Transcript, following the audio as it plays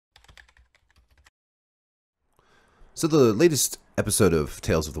So the latest episode of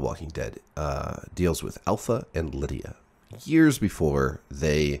Tales of the Walking Dead deals with Alpha and Lydia. Years before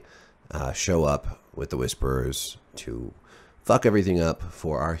they show up with the Whisperers to fuck everything up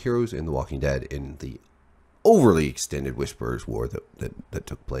for our heroes in The Walking Dead in the overly extended Whisperers War that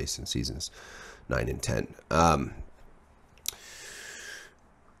took place in seasons 9 and 10.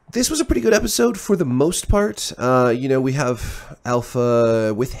 This was a pretty good episode for the most part. We have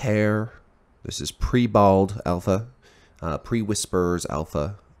Alpha with hair. This is pre-bald Alpha. Pre-Whisperers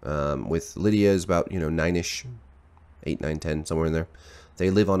Alpha. With Lydia is about, 9-ish. 8, 9, 10, somewhere in there. They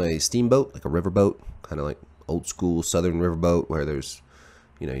live on a steamboat, like a riverboat. Kind of like old school southern riverboat where there's,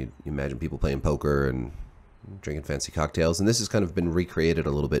 you imagine people playing poker and drinking fancy cocktails. And this has kind of been recreated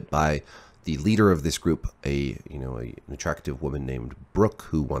a little bit by the leader of this group, an attractive woman named Brooke,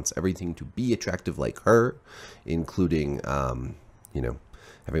 who wants everything to be attractive like her, including,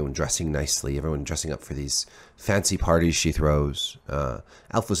 everyone dressing nicely, everyone dressing up for these fancy parties she throws.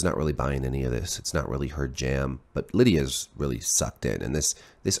 Alpha's not really buying any of this. It's not really her jam, but Lydia's really sucked in, and this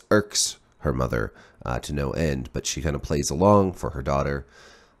irks her mother to no end, but she kind of plays along for her daughter.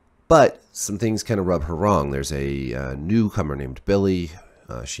 But some things kind of rub her wrong. There's a newcomer named Billy.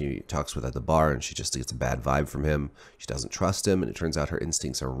 She talks with at the bar, and she just gets a bad vibe from him. She doesn't trust him, and it turns out her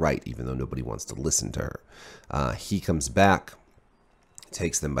instincts are right, even though nobody wants to listen to her. He comes back,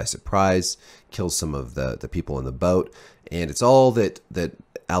 takes them by surprise, kills some of the people in the boat, and it's all that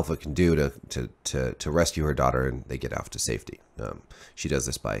Alpha can do to rescue her daughter, and they get off to safety. She does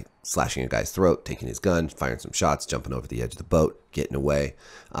this by slashing a guy's throat, taking his gun, firing some shots, jumping over the edge of the boat, getting away.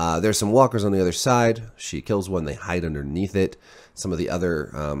 There's some walkers on the other side. She kills one. They hide underneath it. Some of the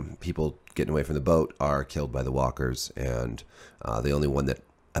other people getting away from the boat are killed by the walkers, and the only one that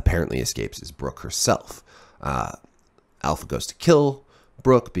apparently escapes is Brooke herself. Alpha goes to kill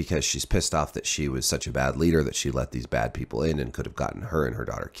Brooke because she's pissed off that she was such a bad leader that she let these bad people in and could have gotten her and her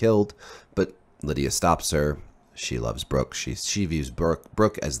daughter killed. But Lydia stops her. She loves Brooke. She views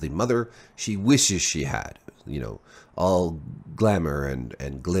Brooke as the mother she wishes she had. All glamour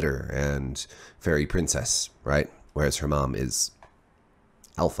and glitter and fairy princess, right? Whereas her mom is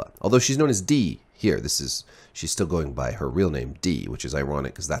Alpha. Although she's known as D here. She's still going by her real name, D, which is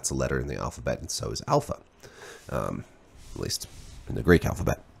ironic because that's a letter in the alphabet, and so is Alpha. At least in the Greek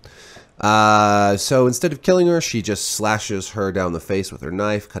alphabet. So instead of killing her, she just slashes her down the face with her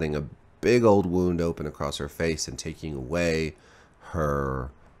knife, cutting a big old wound open across her face and taking away her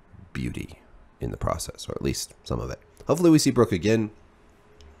beauty in the process, or at least some of it. Hopefully we see Brooke again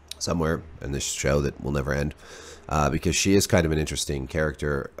somewhere in this show that will never end, because she is kind of an interesting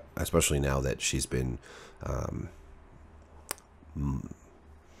character, especially now that she's been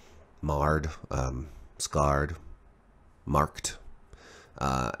marred, scarred, marked,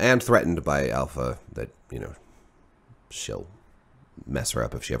 and threatened by Alpha that, she'll mess her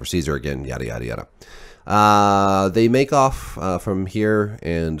up if she ever sees her again, yada, yada, yada. They make off from here,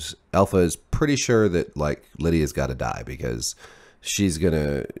 and Alpha is pretty sure that, Lydia's got to die because she's going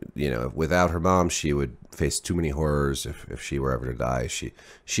to, without her mom, she would face too many horrors if she were ever to die.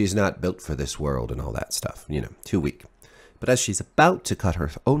 She's not built for this world and all that stuff, too weak. But as she's about to cut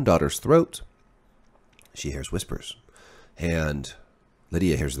her own daughter's throat, she hears whispers. And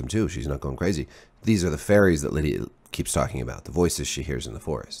Lydia hears them too. She's not going crazy. These are the fairies that Lydia keeps talking about, the voices she hears in the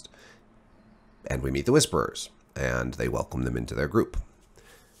forest. And we meet the Whisperers, and they welcome them into their group.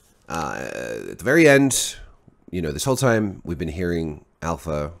 At the very end, this whole time we've been hearing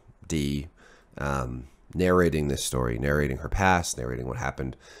Alpha, D, narrating this story, narrating her past, narrating what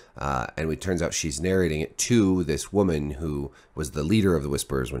happened. And it turns out she's narrating it to this woman who was the leader of the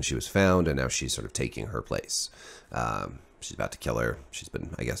Whisperers when she was found, and now she's sort of taking her place. She's about to kill her. She's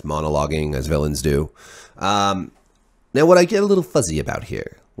been, I guess, monologuing as villains do. Now, what I get a little fuzzy about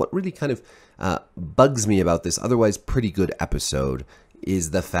here, what really kind of bugs me about this otherwise pretty good episode,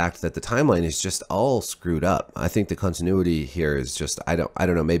 is the fact that the timeline is just all screwed up. I think the continuity here is just, I don't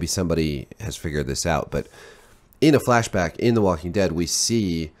know, maybe somebody has figured this out, but in a flashback in The Walking Dead, we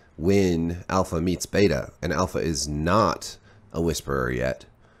see when Alpha meets Beta, and Alpha is not a Whisperer yet,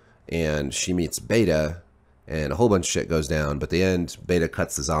 and she meets Beta, and a whole bunch of shit goes down, but at the end, Beta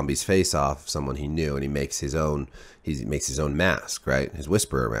cuts the zombie's face off, someone he knew, and he makes his own mask, right? His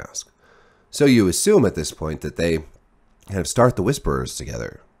Whisperer mask. So you assume at this point that they kind of start the Whisperers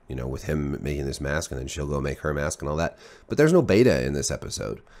together, with him making this mask, and then she'll go make her mask and all that. But there's no Beta in this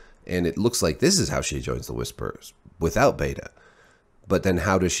episode, and it looks like this is how she joins the Whisperers, without Beta. But then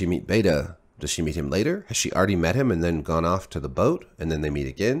how does she meet Beta? Does she meet him later? Has she already met him and then gone off to the boat, and then they meet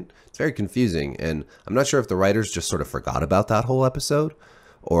again? It's very confusing, and I'm not sure if the writers just sort of forgot about that whole episode,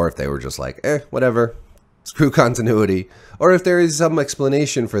 or if they were just like, whatever, screw continuity, or if there is some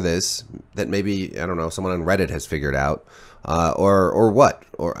explanation for this that maybe, I don't know, someone on Reddit has figured out, or what,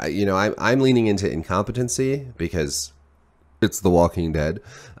 or I'm leaning into incompetency because it's The Walking Dead,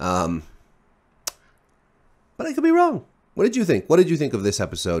 but I could be wrong. What did you think? What did you think of this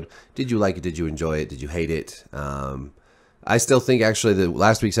episode? Did you like it? Did you enjoy it? Did you hate it? I still think actually the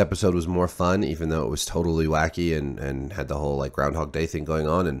last week's episode was more fun, even though it was totally wacky and had the whole like Groundhog Day thing going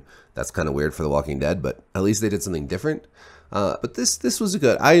on, and that's kind of weird for The Walking Dead. But at least they did something different. But this was a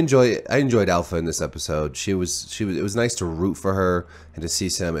good. I enjoyed Alpha in this episode. It was nice to root for her and to see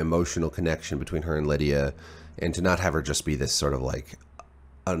some emotional connection between her and Lydia, and to not have her just be this sort of like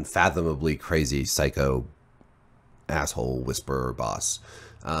unfathomably crazy psycho asshole whisperer boss.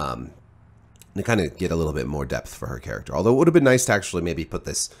 To kind of get a little bit more depth for her character. Although it would have been nice to actually maybe put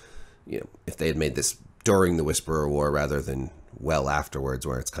this, if they had made this during the Whisperer War rather than well afterwards,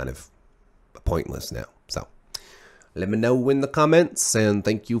 where it's kind of pointless now. So let me know in the comments, and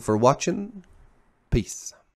thank you for watching. Peace.